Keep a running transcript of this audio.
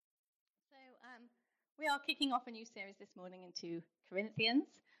We are kicking off a new series this morning in 2 Corinthians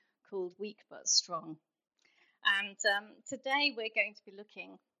called Weak But Strong. And today we're going to be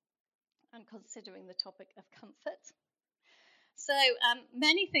looking and considering the topic of comfort. So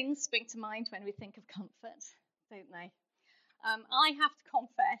many things spring to mind when we think of comfort, don't they? I have to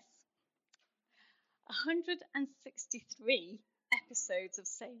confess, 163 episodes of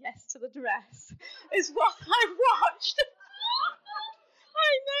Say Yes to the Dress is what I've watched.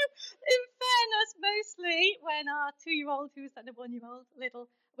 I know. In fairness, mostly when our 2-year-old, who was then a 1-year-old little,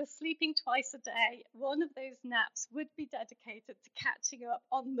 was sleeping twice a day, one of those naps would be dedicated to catching up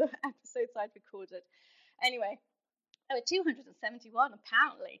on the episodes I'd recorded. Anyway, there were 271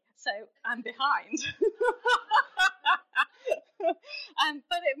 apparently, so I'm behind.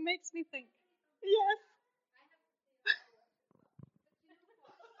 But it makes me think, yes.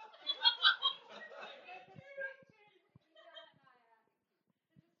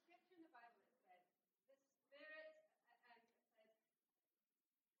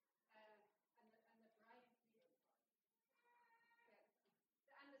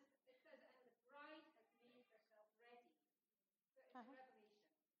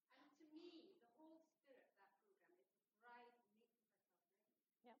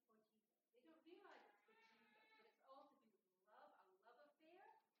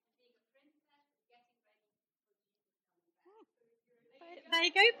 There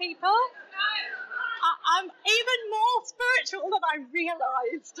you go, people. I'm even more spiritual than I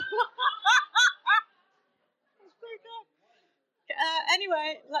realised.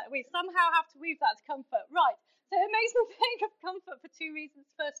 Anyway, we somehow have to weave that to comfort. Right, so it makes me think of comfort for 2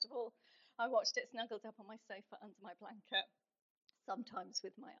 reasons. First of all, I watched it snuggled up on my sofa under my blanket, sometimes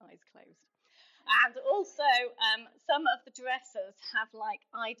with my eyes closed. And also, some of the dresses have like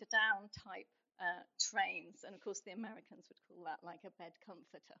eider-down type trains, and of course the Americans would call that like a bed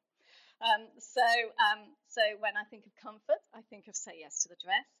comforter. So when I think of comfort, I think of Say Yes to the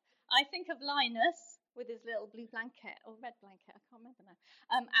Dress. I think of Linus with his little blue blanket, or red blanket, I can't remember now,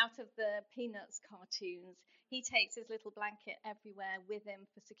 out of the Peanuts cartoons. He takes his little blanket everywhere with him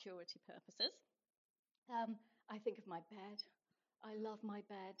for security purposes. I think of my bed. I love my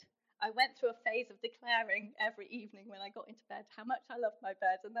bed. I went through a phase of declaring every evening when I got into bed how much I loved my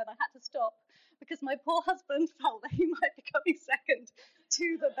bed, and then I had to stop because my poor husband felt that he might be coming second to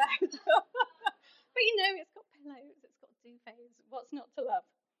the bed. But you know, it's got pillows, it's got duvets, what's not to love?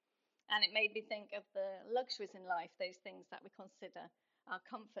 And it made me think of the luxuries in life, those things that we consider our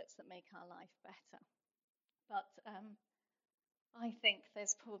comforts that make our life better. But I think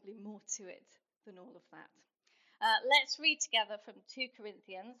there's probably more to it than all of that. Let's read together from 2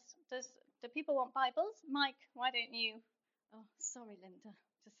 Corinthians. Do people want Bibles? Mike, why don't you? Oh, sorry, Linda.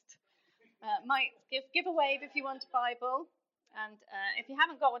 Just Mike, give a wave if you want a Bible. And if you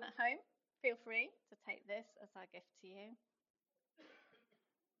haven't got one at home, feel free to take this as our gift to you.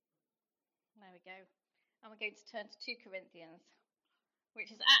 There we go. And we're going to turn to 2 Corinthians, which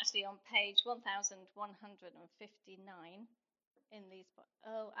is actually on page 1159 in these.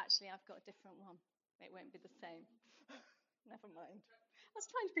 Oh, actually, I've got a different one. It won't be the same. Never mind. I was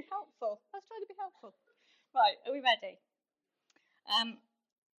trying to be helpful. Right, are we ready?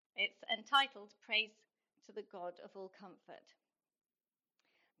 It's entitled Praise to the God of all comfort.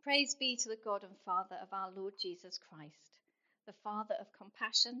 Praise be to the God and Father of our Lord Jesus Christ, the Father of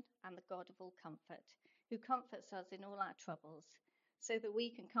compassion and the God of all comfort, who comforts us in all our troubles, so that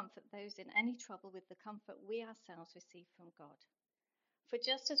we can comfort those in any trouble with the comfort we ourselves receive from God. For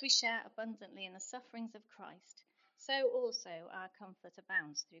just as we share abundantly in the sufferings of Christ, so also our comfort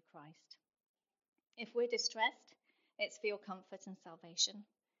abounds through Christ. If we're distressed, it's for your comfort and salvation.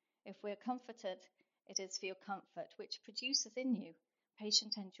 If we're comforted, it is for your comfort, which produces in you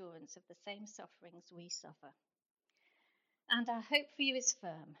patient endurance of the same sufferings we suffer. And our hope for you is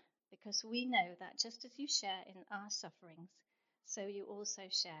firm, because we know that just as you share in our sufferings, so you also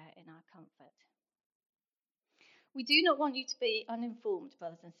share in our comfort. We do not want you to be uninformed,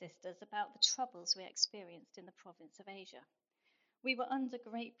 brothers and sisters, about the troubles we experienced in the province of Asia. We were under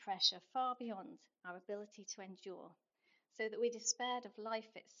great pressure, far beyond our ability to endure, so that we despaired of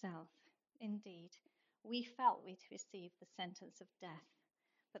life itself. Indeed, we felt we'd received the sentence of death.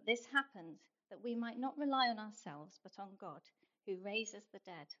 But this happened that we might not rely on ourselves, but on God, who raises the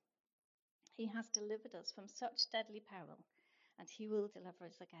dead. He has delivered us from such deadly peril, and he will deliver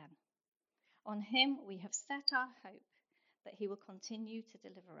us again. On him we have set our hope that he will continue to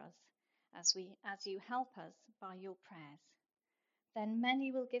deliver us as you help us by your prayers. Then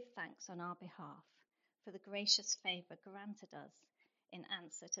many will give thanks on our behalf for the gracious favour granted us in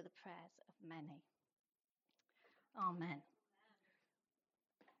answer to the prayers of many. Amen.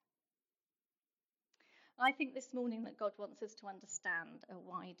 I think this morning that God wants us to understand a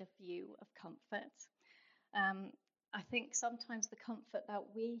wider view of comfort. I think sometimes the comfort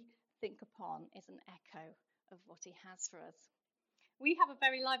that we think upon is an echo of what he has for us. We have a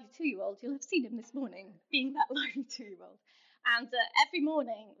very lively 2-year-old. You'll have seen him this morning, being that lively 2-year-old. And every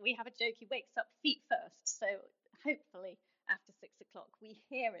morning we have a joke. He wakes up feet first. So hopefully after 6 o'clock we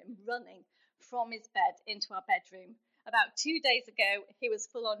hear him running from his bed into our bedroom. About 2 days ago, he was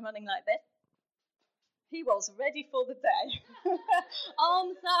full on running like this. He was ready for the day.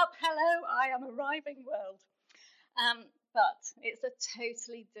 Arms up, hello, I am arriving world. But it's a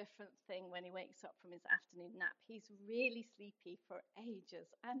totally different thing when he wakes up from his afternoon nap. He's really sleepy for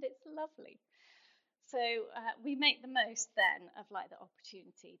ages, and it's lovely. So we make the most then of like the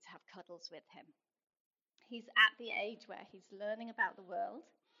opportunity to have cuddles with him. He's at the age where he's learning about the world.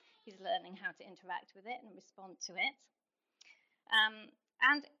 He's learning how to interact with it and respond to it.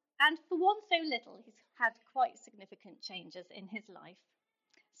 And for one so little, he's had quite significant changes in his life.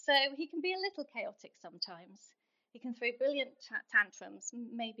 So he can be a little chaotic sometimes. He can throw brilliant tantrums,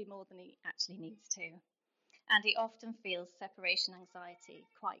 maybe more than he actually needs to. And he often feels separation anxiety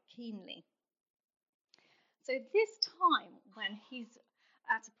quite keenly. So this time when he's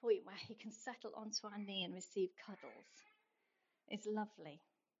at a point where he can settle onto our knee and receive cuddles is lovely.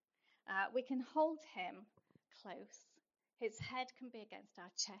 We can hold him close. His head can be against our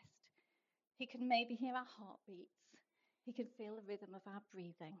chest. He can maybe hear our heartbeats. He can feel the rhythm of our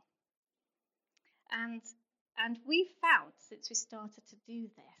breathing. And we've found, since we started to do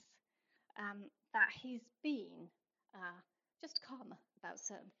this, that he's been just calmer about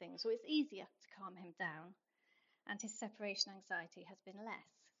certain things, or it's easier to calm him down, and his separation anxiety has been less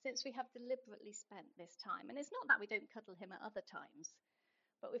since we have deliberately spent this time. And it's not that we don't cuddle him at other times,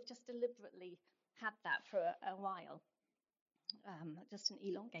 but we've just deliberately had that for a while, just an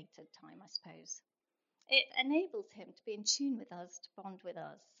elongated time, I suppose. It enables him to be in tune with us, to bond with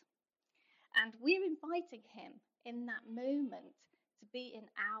us. And we're inviting him in that moment to be in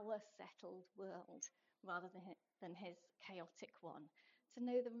our settled world rather than his chaotic one, to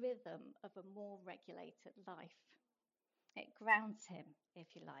know the rhythm of a more regulated life. It grounds him, if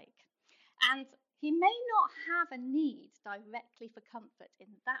you like. And he may not have a need directly for comfort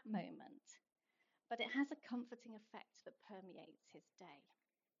in that moment, but it has a comforting effect that permeates his day.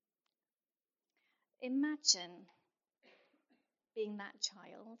 Imagine being that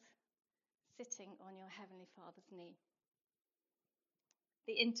child sitting on your Heavenly Father's knee.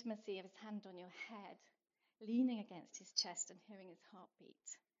 The intimacy of his hand on your head, leaning against his chest and hearing his heartbeat,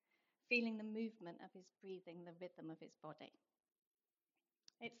 feeling the movement of his breathing, the rhythm of his body.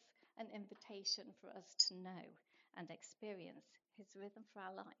 It's an invitation for us to know and experience his rhythm for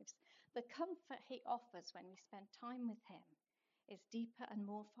our lives. The comfort he offers when we spend time with him is deeper and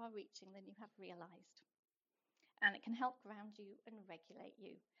more far-reaching than you have realised. And it can help ground you and regulate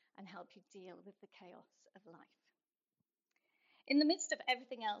you and help you deal with the chaos of life. In the midst of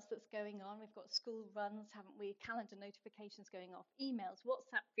everything else that's going on, we've got school runs, haven't we? Calendar notifications going off, emails,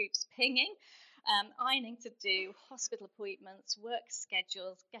 WhatsApp groups pinging, ironing to do, hospital appointments, work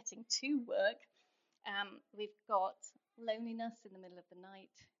schedules, getting to work. We've got loneliness in the middle of the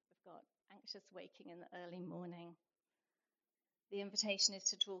night. We've got anxious waking in the early morning. The invitation is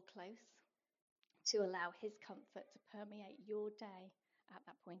to draw close, to allow his comfort to permeate your day at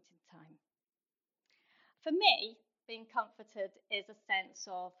that point in time. For me, being comforted is a sense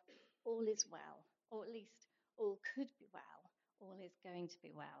of all is well, or at least all could be well, all is going to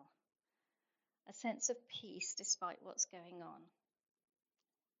be well. A sense of peace despite what's going on.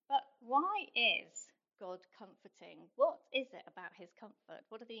 But why is God comforting? What is it about his comfort?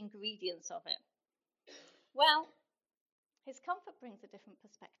 What are the ingredients of it? Well, his comfort brings a different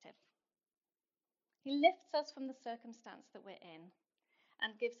perspective. He lifts us from the circumstance that we're in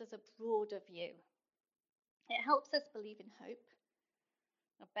and gives us a broader view. It helps us believe in hope,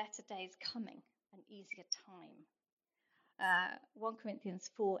 a better day is coming, an easier time. 1 Corinthians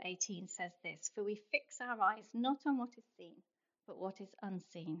 4:18 says this, "For we fix our eyes not on what is seen, but what is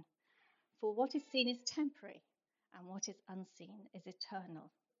unseen. For what is seen is temporary, and what is unseen is eternal."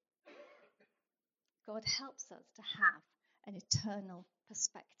 God helps us to have an eternal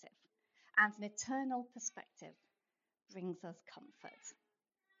perspective, and an eternal perspective brings us comfort.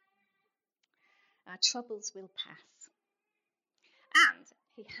 Our troubles will pass. And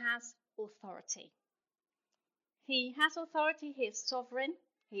he has authority. He has authority, he is sovereign,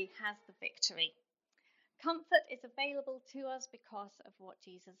 he has the victory. Comfort is available to us because of what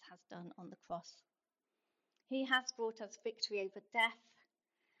Jesus has done on the cross. He has brought us victory over death,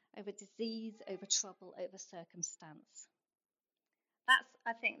 over disease, over trouble, over circumstance.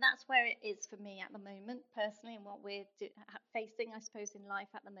 I think that's where it is for me at the moment, personally, and what we're facing, I suppose, in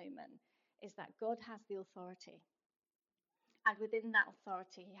life at the moment, is that God has the authority. And within that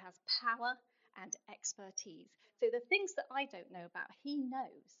authority, he has power and expertise. So the things that I don't know about, he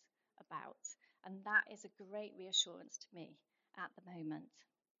knows about. And that is a great reassurance to me at the moment.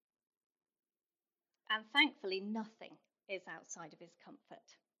 And thankfully, nothing is outside of his comfort.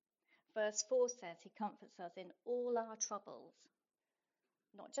 Verse 4 says he comforts us in all our troubles.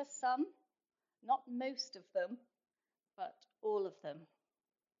 Not just some, not most of them, but all of them.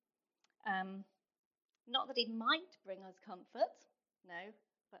 Not that he might bring us comfort, no,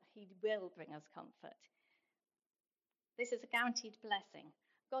 but he will bring us comfort. This is a guaranteed blessing.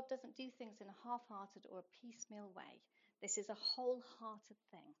 God doesn't do things in a half-hearted or a piecemeal way. This is a wholehearted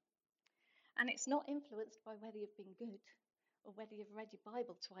thing. And it's not influenced by whether you've been good or whether you've read your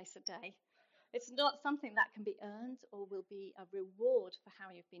Bible twice a day. It's not something that can be earned or will be a reward for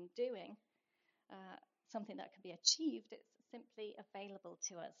how you've been doing, something that can be achieved. It's simply available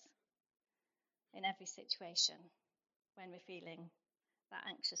to us in every situation when we're feeling that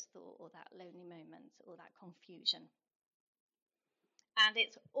anxious thought or that lonely moment or that confusion. And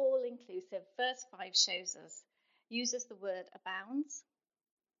it's all inclusive. Verse 5 shows us, uses the word abounds.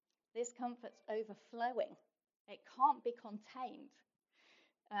 This comfort's overflowing. It can't be contained.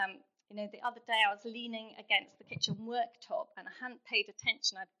 The other day I was leaning against the kitchen worktop and I hadn't paid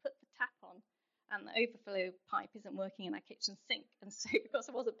attention. I'd put the tap on and the overflow pipe isn't working in our kitchen sink. And so because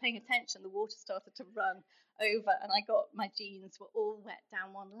I wasn't paying attention, the water started to run over and my jeans were all wet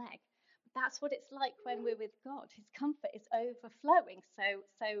down one leg. But that's what it's like when we're with God. His comfort is overflowing.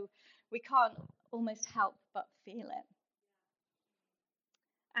 So we can't almost help but feel it.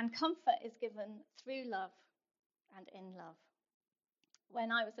 And comfort is given through love and in love. When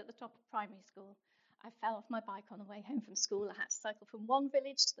I was at the top of primary school, I fell off my bike on the way home from school. I had to cycle from one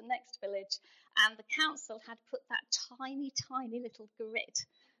village to the next village, and the council had put that tiny, tiny little grit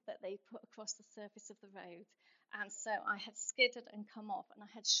that they put across the surface of the road. And so I had skidded and come off, and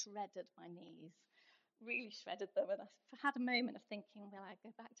I had shredded my knees, really shredded them. And I had a moment of thinking, will I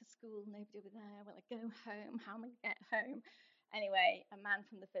go back to school? Nobody will be there. Will I go home? How am I going to get home? Anyway, a man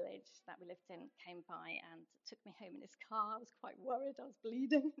from the village that we lived in came by and took me home in his car. I was quite worried. I was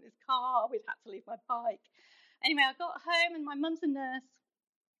bleeding in his car. We'd had to leave my bike. Anyway, I got home and my mum's a nurse.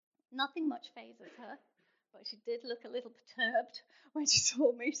 Nothing much phases her, but she did look a little perturbed when she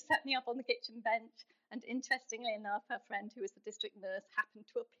saw me. She set me up on the kitchen bench. And interestingly enough, her friend, who was the district nurse, happened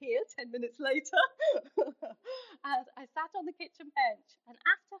to appear 10 minutes later. And I sat on the kitchen bench, and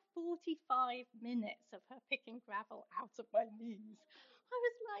after 45 minutes of her picking gravel out of my knees,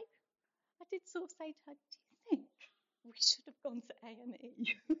 I did sort of say to her, do you think we should have gone to A&E?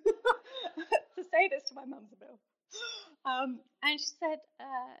 To say this to my mum's bill. And she said,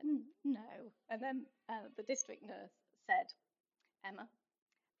 no. And then the district nurse said, Emma,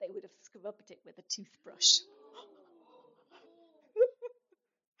 they would have scrubbed it with a toothbrush.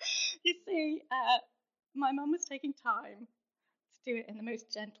 You see, my mum was taking time to do it in the most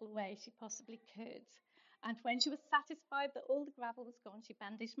gentle way she possibly could. And when she was satisfied that all the gravel was gone, she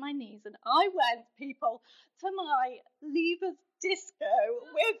bandaged my knees. And I went, people, to my leavers disco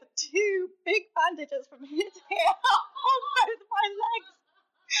with 2 big bandages from here to here on both my legs.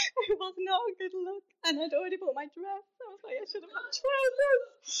 It was not a good look. And I'd already bought my dress. I was like, I should have had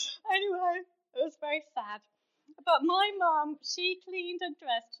trousers. Anyway, it was very sad. But my mum, she cleaned and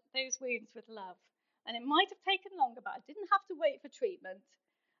dressed those wounds with love. And it might have taken longer, but I didn't have to wait for treatment.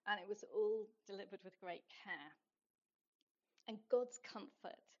 And it was all delivered with great care. And God's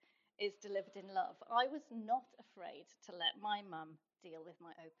comfort is delivered in love. I was not afraid to let my mum deal with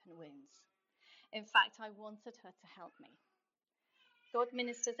my open wounds. In fact, I wanted her to help me. God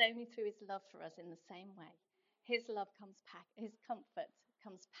ministers only through his love for us in the same way. His comfort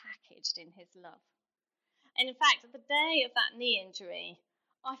comes packaged in his love. And in fact, the day of that knee injury,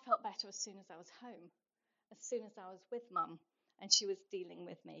 I felt better as soon as I was home, as soon as I was with Mum and she was dealing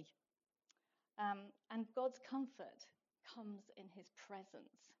with me. And God's comfort comes in his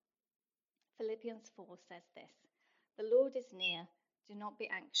presence. Philippians 4 says this, the Lord is near, do not be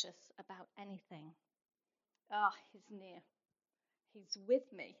anxious about anything. He's near. He's with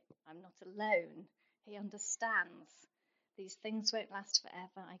me. I'm not alone. He understands. These things won't last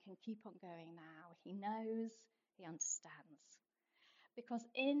forever. I can keep on going now. He knows. He understands. Because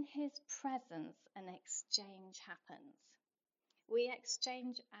in his presence, an exchange happens. We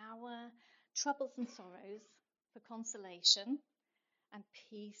exchange our troubles and sorrows for consolation and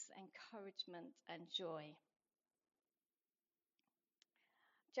peace, encouragement and joy.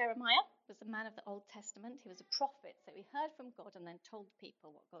 Jeremiah was a man of the Old Testament. He was a prophet, so he heard from God and then told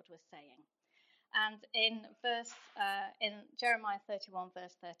people what God was saying. And in Jeremiah 31,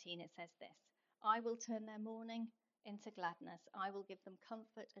 verse 13, it says this: I will turn their mourning into gladness. I will give them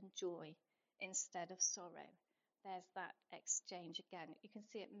comfort and joy instead of sorrow. There's that exchange again. You can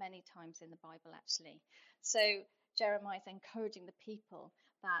see it many times in the Bible, actually. So Jeremiah is encouraging the people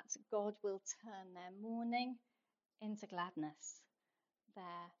that God will turn their mourning into gladness,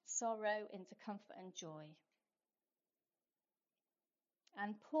 their sorrow into comfort and joy.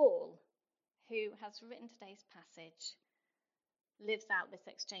 And Paul, who has written today's passage, lives out this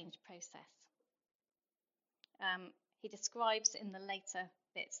exchange process. He describes in the later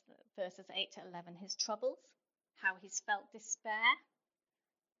bits, verses 8 to 11, his troubles, how he's felt despair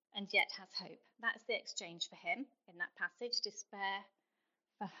and yet has hope. That's the exchange for him in that passage, despair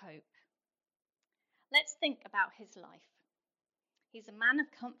for hope. Let's think about his life. He's a man of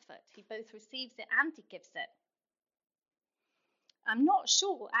comfort. He both receives it and he gives it. I'm not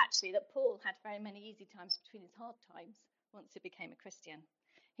sure, actually, that Paul had very many easy times between his hard times once he became a Christian.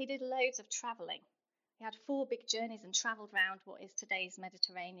 He did loads of travelling. He had 4 big journeys and travelled round what is today's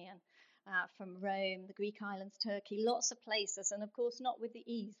Mediterranean, from Rome, the Greek islands, Turkey, lots of places, and of course not with the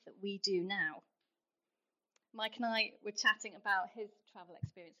ease that we do now. Mike and I were chatting about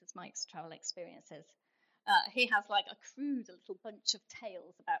Mike's travel experiences. He has like a little bunch of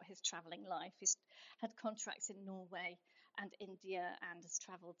tales about his travelling life. He's had contracts in Norway and India and has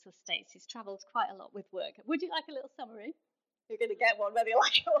travelled to the States. He's travelled quite a lot with work. Would you like a little summary? You're going to get one whether you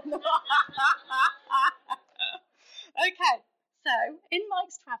like it or not. Okay, so in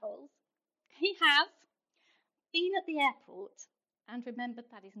Mike's travels, he has been at the airport and remembered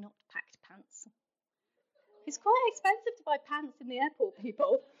that he's not packed pants. It's quite expensive to buy pants in the airport,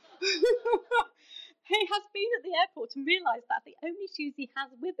 people. He has been at the airport and realised that the only shoes he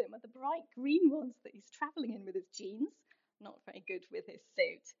has with him are the bright green ones that he's travelling in with his jeans. Not very good with his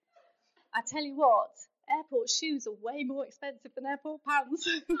suit. I tell you what, airport shoes are way more expensive than airport pants.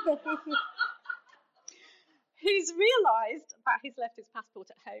 He's realised that he's left his passport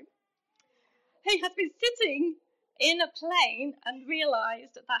at home. He has been sitting in a plane and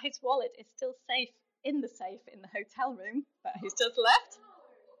realised that his wallet is still safe in the safe in the hotel room that he's just left.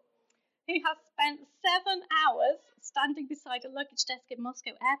 He has spent 7 hours standing beside a luggage desk in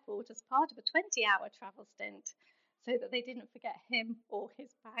Moscow airport as part of a 20-hour travel stint so that they didn't forget him or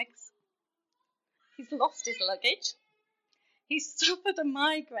his bags. He's lost his luggage. He suffered a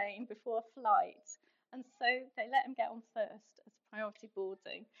migraine before a flight, and so they let him get on first as priority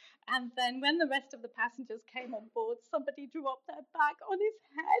boarding. And then when the rest of the passengers came on board, somebody dropped their bag on his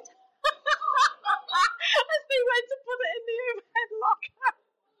head as they went to put it in the overhead locker.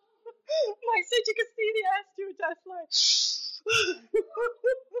 Mike said you could see the air stewardess like,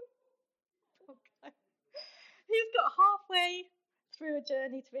 okay. He's got halfway through a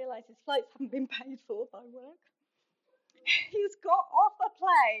journey to realise his flights haven't been paid for by work. He's got off a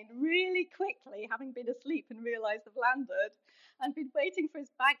plane really quickly, having been asleep and realised they've landed, and been waiting for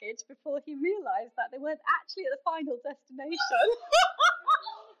his baggage before he realised that they weren't actually at the final destination.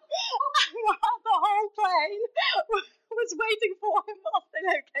 The whole plane was waiting for him whilst they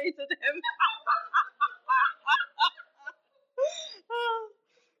located him.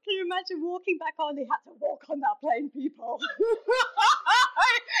 Can you imagine walking back on? He had to walk on that plane, people.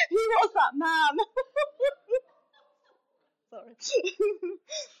 He was that man. Sorry.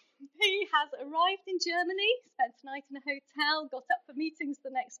 He has arrived in Germany, spent the night in a hotel, got up for meetings the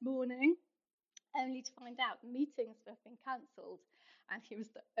next morning, only to find out the meetings have been cancelled. And he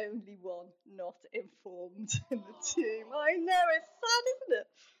was the only one not informed in the team. I know, it's sad, isn't it?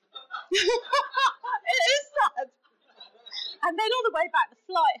 It is sad. And then all the way back, the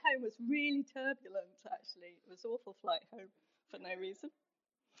flight home was really turbulent, actually. It was an awful flight home for no reason.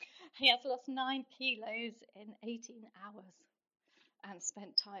 He has lost 9 kilos in 18 hours and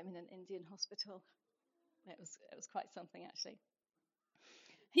spent time in an Indian hospital. It was quite something, actually.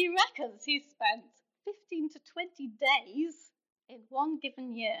 He reckons he spent 15 to 20 days in one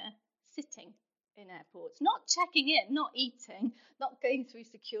given year sitting in airports, not checking in, not eating, not going through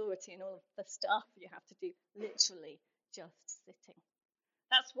security and all of the stuff you have to do, literally just sitting.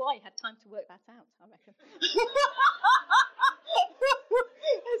 That's why he had time to work that out, I reckon.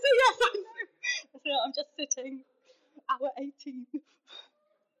 So yes, I'm just sitting, hour 18.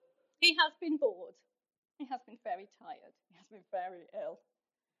 He has been bored. He has been very tired. He has been very ill.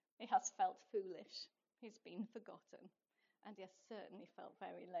 He has felt foolish. He's been forgotten. And he has certainly felt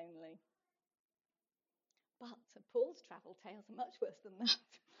very lonely. But Paul's travel tales are much worse than that.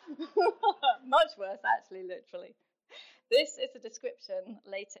 Much worse, actually, literally. This is a description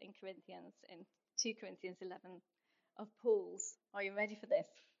later in Corinthians, in 2 Corinthians 11, of Paul's. Are you ready for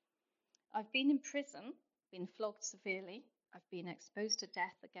this? I've been in prison, been flogged severely. I've been exposed to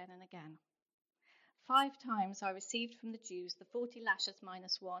death again and again. 5 times I received from the Jews the 40 lashes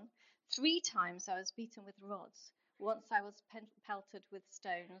minus 1. 3 times I was beaten with rods. Once I was pelted with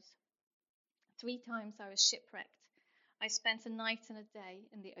stones. 3 times I was shipwrecked. I spent a night and a day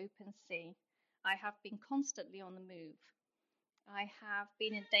in the open sea. I have been constantly on the move. I have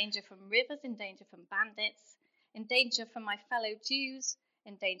been in danger from rivers, in danger from bandits, in danger from my fellow Jews,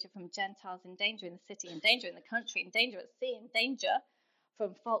 in danger from Gentiles, in danger in the city, in danger in the country, in danger at sea, in danger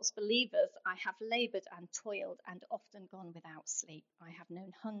from false believers. I have laboured and toiled and often gone without sleep. I have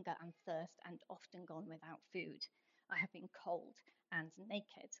known hunger and thirst and often gone without food. I have been cold and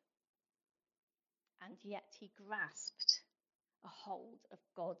naked. And yet he grasped a hold of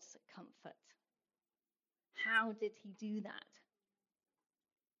God's comfort. How did he do that?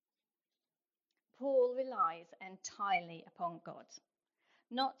 Paul relies entirely upon God,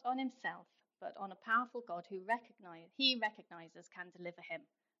 not on himself, but on a powerful God who he recognizes can deliver him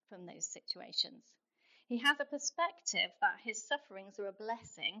from those situations. He has a perspective that his sufferings are a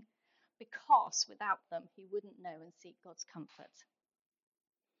blessing because without them he wouldn't know and seek God's comfort.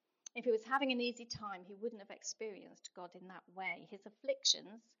 If he was having an easy time, he wouldn't have experienced God in that way. His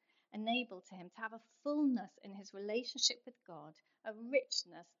afflictions enabled him to have a fullness in his relationship with God, a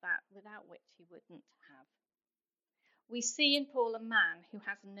richness that without which he wouldn't have. We see in Paul a man who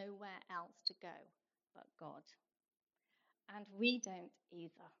has nowhere else to go but God. And we don't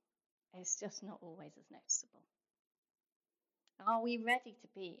either. It's just not always as noticeable. Are we ready to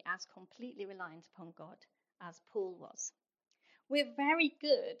be as completely reliant upon God as Paul was? We're very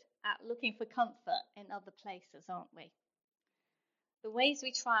good at looking for comfort in other places, aren't we? The ways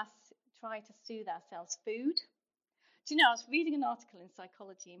we try to soothe ourselves. Food. Do you know, I was reading an article in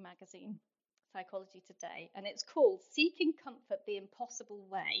Psychology magazine, Psychology Today, and it's called Seeking Comfort the Impossible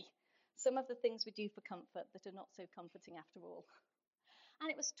Way. Some of the things we do for comfort that are not so comforting after all. And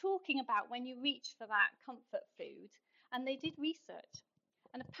it was talking about when you reach for that comfort food, and they did research.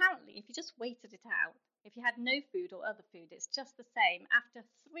 And apparently, if you just waited it out, if you had no food or other food, it's just the same. After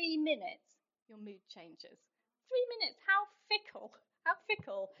 3 minutes, your mood changes. 3 minutes, how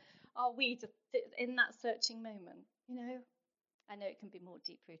fickle are we in that searching moment? You know, I know it can be more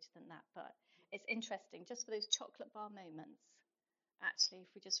deep-rooted than that, but it's interesting. Just for those chocolate bar moments, actually,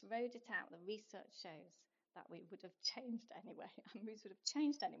 if we just rode it out, the research shows that we would have changed anyway. Our moods would have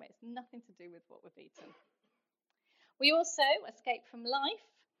changed anyway. It's nothing to do with what we've eaten. We also escape from life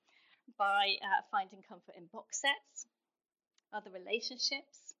by finding comfort in box sets, other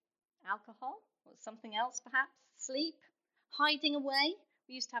relationships, alcohol, or something else perhaps, sleep, hiding away.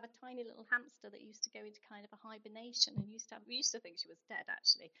 We used to have a tiny little hamster that used to go into kind of a hibernation, and we used to think she was dead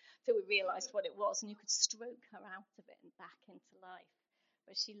actually, till we realised what it was, and you could stroke her out of it and back into life.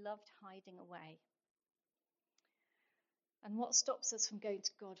 But she loved hiding away. And what stops us from going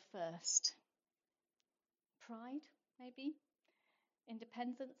to God first? Pride, maybe?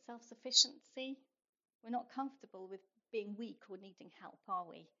 Independence, self-sufficiency? We're not comfortable with being weak or needing help, are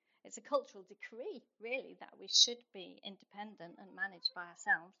we? It's a cultural decree, really, that we should be independent and managed by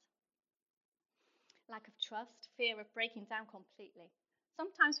ourselves. Lack of trust, fear of breaking down completely.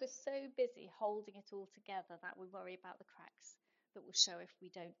 Sometimes we're so busy holding it all together that we worry about the cracks that will show if we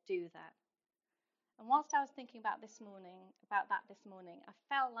don't do that. And whilst I was thinking about that this morning, I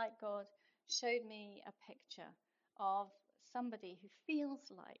felt like God showed me a picture of somebody who feels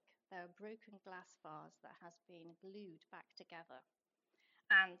like they're a broken glass vase that has been glued back together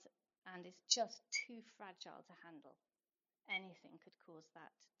and is just too fragile to handle. Anything could cause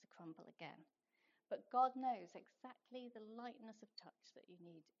that to crumble again. But God knows exactly the lightness of touch that you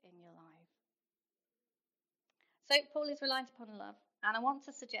need in your life. So Paul is reliant upon love, and I want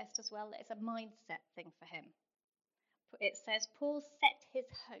to suggest as well that it's a mindset thing for him. It says Paul set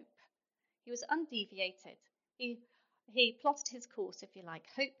his hope. He was undeviated. He plotted his course, if you like,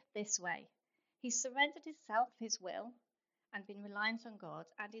 hope this way. He surrendered himself, his will, and been reliant on God,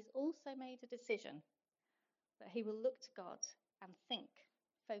 and he's also made a decision that he will look to God and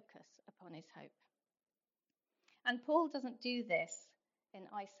focus upon his hope. And Paul doesn't do this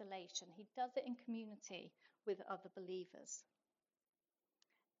in isolation. He does it in community with other believers,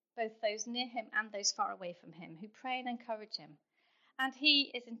 both those near him and those far away from him, who pray and encourage him. And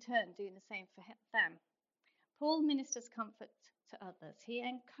he is in turn doing the same for them. Paul ministers comfort to others. He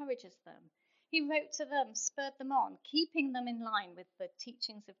encourages them. He wrote to them, spurred them on, keeping them in line with the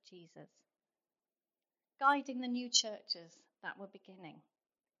teachings of Jesus, guiding the new churches that were beginning.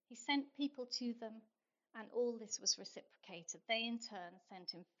 He sent people to them And all this was reciprocated. They in turn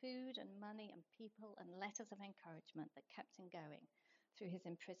sent him food and money and people and letters of encouragement that kept him going through his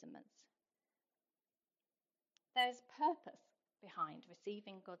imprisonments. There's purpose behind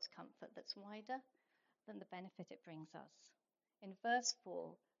receiving God's comfort that's wider than the benefit it brings us. In verse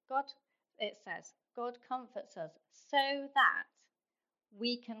 4, it says, God comforts us so that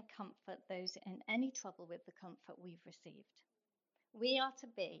we can comfort those in any trouble with the comfort we've received. We are to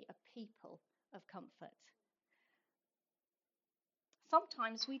be a people of comfort.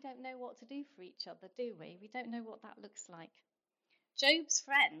 Sometimes we don't know what to do for each other, do we? We don't know what that looks like. Job's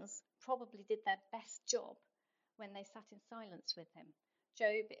friends probably did their best job when they sat in silence with him.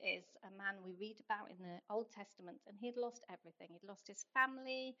 Job is a man we read about in the Old Testament, and he'd lost everything. He'd lost his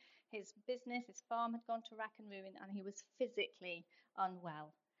family, his business, his farm had gone to rack and ruin, and he was physically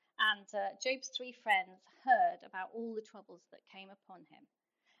unwell. And Job's 3 friends heard about all the troubles that came upon him.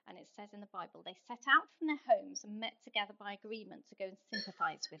 And it says in the Bible, they set out from their homes and met together by agreement to go and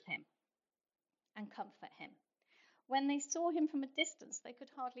sympathize with him and comfort him. When they saw him from a distance, they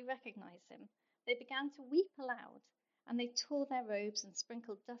could hardly recognize him. They began to weep aloud, and they tore their robes and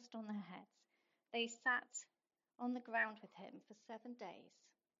sprinkled dust on their heads. They sat on the ground with him for 7 days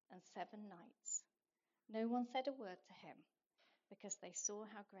and 7 nights. No one said a word to him because they saw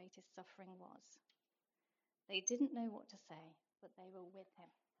how great his suffering was. They didn't know what to say, but they were with him.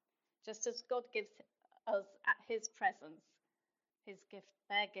 Just as God gives us at his presence, his gift,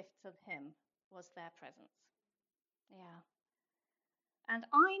 their gift of him was their presence. Yeah. And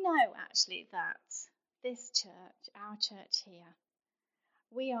I know actually that this church, our church here,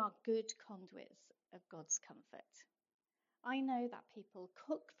 we are good conduits of God's comfort. I know that people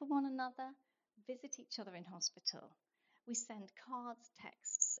cook for one another, visit each other in hospital. We send cards,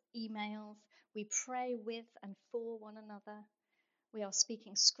 texts, emails. We pray with and for one another. We are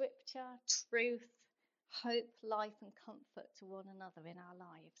speaking scripture, truth, hope, life, and comfort to one another in our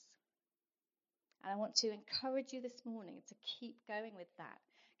lives. And I want to encourage you this morning to keep going with that.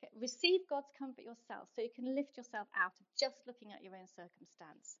 Receive God's comfort yourself so you can lift yourself out of just looking at your own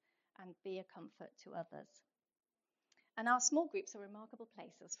circumstance and be a comfort to others. And our small groups are remarkable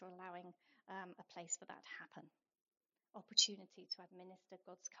places for allowing a place for that to happen. Opportunity to administer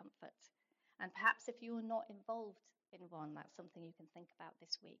God's comfort. And perhaps if you are not involved in one, that's something you can think about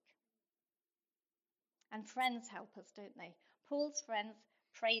this week. And friends help us, don't they? Paul's friends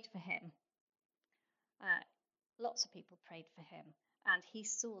prayed for him. Lots of people prayed for him, and he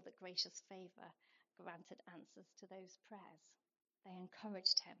saw that gracious favour granted answers to those prayers. They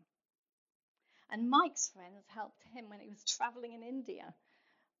encouraged him. And Mike's friends helped him when he was travelling in India.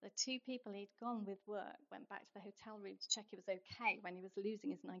 The 2 people he'd gone with work went back to the hotel room to check he was okay when he was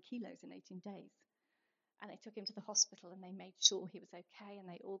losing his 9 kilos in 18 days. And they took him to the hospital and they made sure he was okay, and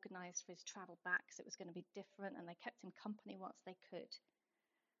they organised for his travel back because it was going to be different, and they kept him company whilst they could.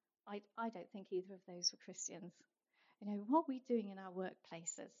 I don't think either of those were Christians. You know, what are we doing in our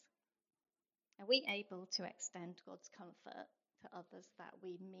workplaces? Are we able to extend God's comfort to others that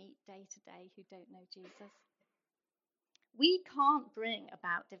we meet day to day who don't know Jesus? We can't bring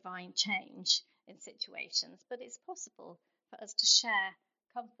about divine change in situations, but it's possible for us to share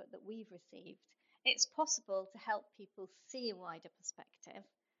comfort that we've received. It's possible to help people see a wider perspective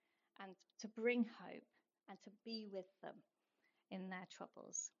and to bring hope and to be with them in their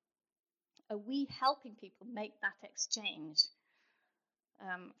troubles. Are we helping people make that exchange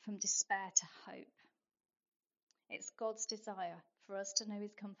from despair to hope? It's God's desire for us to know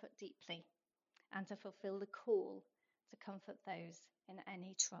his comfort deeply and to fulfill the call to comfort those in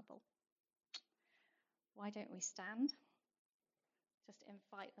any trouble. Why don't we stand? Just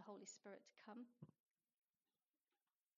invite the Holy Spirit to come.